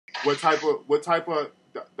what type of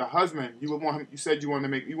the husband you would want him? You said you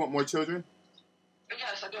want more children.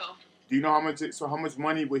 Yes, I do. Do you know how much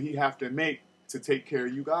money would he have to make to take care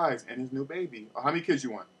of you guys and his new baby? Or how many kids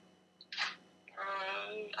you want?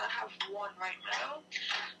 I have one right now.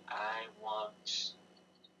 I want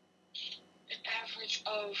an average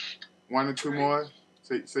of 1 or 2 3. more.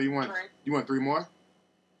 So you want 3. you want 3 more?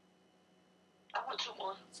 I want 2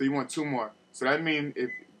 more. So you want 2 more. So that means if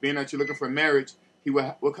being that you're looking for marriage, he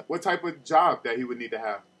would what type of job that he would need to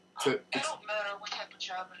have? It don't matter what type of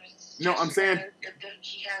job it is. No, I'm saying if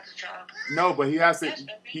he has a job. No, but he has to. Yes,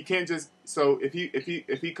 He can't just. So if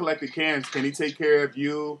he collected cans, can he take care of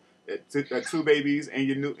you, 2 babies, and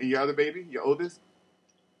your other baby, your oldest,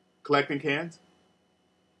 collecting cans?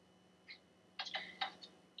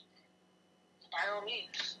 By all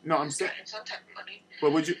means. No, I'm saying. Getting some type of money.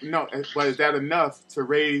 But would you no? But is that enough to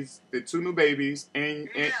raise the 2 new babies and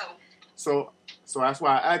No. So that's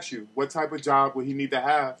why I asked you, what type of job would he need to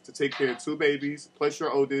have to take care of 2 babies, plus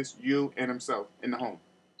your oldest, you, and himself in the home?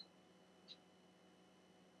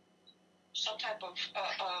 Some type of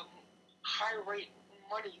high rate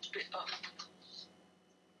money.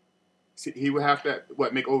 See, he would have to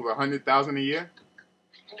make over 100,000 a year?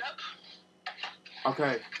 Yep.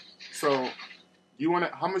 Okay, so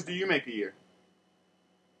how much do you make a year?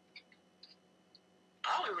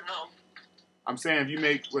 I don't even know. I'm saying if you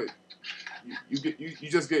make what you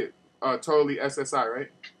just get totally SSI, right?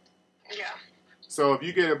 Yeah. So if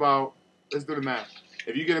you get about, let's do the math.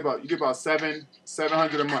 If you get about $700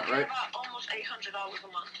 a month, right? About almost $800 a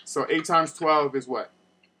month. So 8 times 12 is what?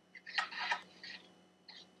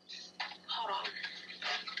 Hold on.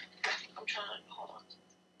 I'm trying. Hold on.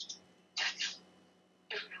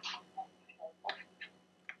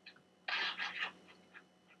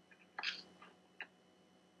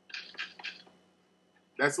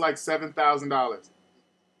 That's like $7,000.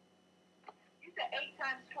 You said 8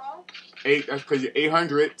 times 12? 8. That's because you're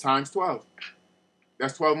 800 times 12.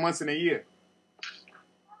 That's 12 months in a year.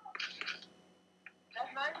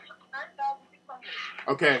 That's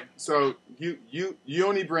 9,600. Okay, so you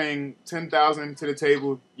only bring 10,000 to the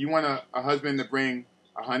table. You want a husband to bring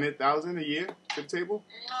 100,000 a year to the table?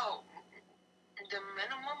 No. The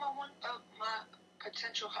minimum I want my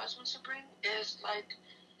potential husband to bring is like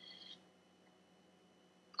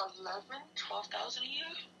 12,000 a year.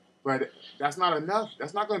 But that's not enough.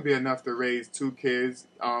 That's not going to be enough to raise 2 kids,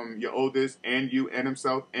 your oldest, and you, and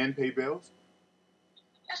himself, and pay bills.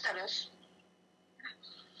 Yes, that is.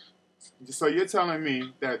 So you're telling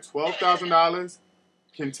me that $12,000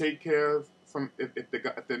 can take care of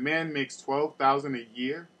if the man makes $12,000 a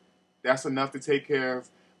year, that's enough to take care of.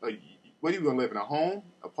 What are you going to live in, a home,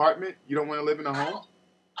 apartment? You don't want to live in a home?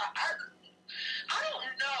 I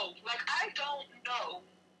don't know. Like, I don't know.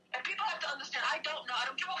 And people have to understand, I don't know. I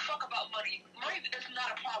don't give a fuck about money. Money is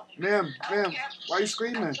not a problem. Ma'am, why are you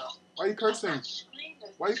screaming? Why are you cursing? I'm not screaming.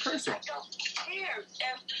 Why are you cursing? I don't care if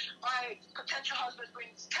my potential husband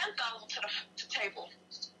brings 10,000 to the table.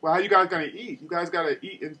 Well, how you guys going to eat? You guys got to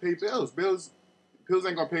eat and pay bills. Bills ain't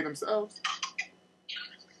going to pay themselves.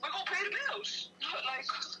 We're going to pay the bills. Like,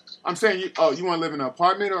 I'm saying, you want to live in an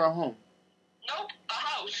apartment or a home? nope, a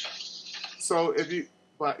house. So if you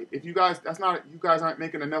guys, you guys aren't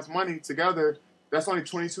making enough money together. That's only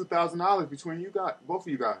 $22,000 between you guys, both of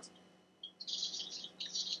you guys.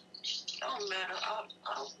 Don't matter. I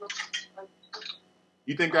don't look like.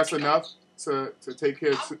 You think that's enough to take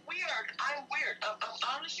care of? I'm weird. I'm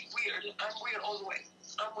honestly weird. I'm weird all the way.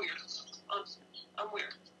 I'm weird. I'm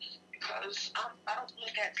weird because I don't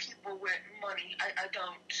look at people with money. I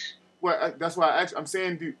don't. Well, that's why I'm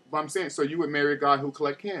saying. So you would marry a guy who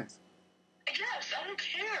collect cans? Yes, I don't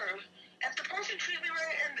care. If the person treat me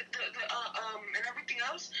right and and everything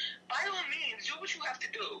else, by all means, do what you have to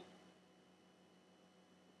do.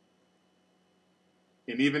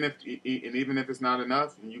 And even if it's not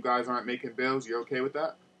enough, and you guys aren't making bills, you're okay with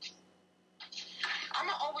that? My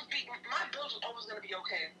bills are always gonna be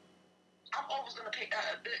okay. I'm always gonna pay.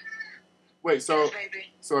 Wait, so yes,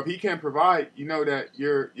 baby. So if he can't provide, you know that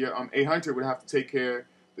your 800 would have to take care of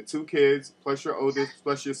the 2 kids plus your oldest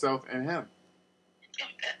plus yourself and him.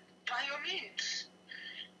 By all means.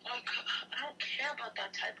 Like, I don't care about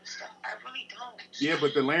that type of stuff. I really don't. Yeah,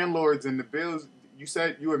 but the landlords and the bills. You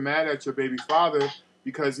said you were mad at your baby's father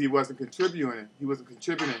because he wasn't contributing.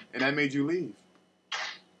 And that made you leave.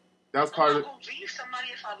 That was part of. I'm not gonna leave somebody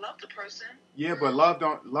if I love the person. Yeah, but love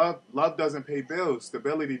doesn't pay bills.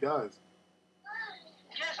 Stability does.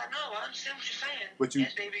 Yes, I know. I understand what you're saying. But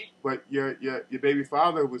yes, baby. But your baby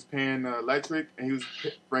father was paying the electric and he was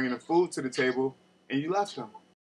bringing the food to the table, and you left him.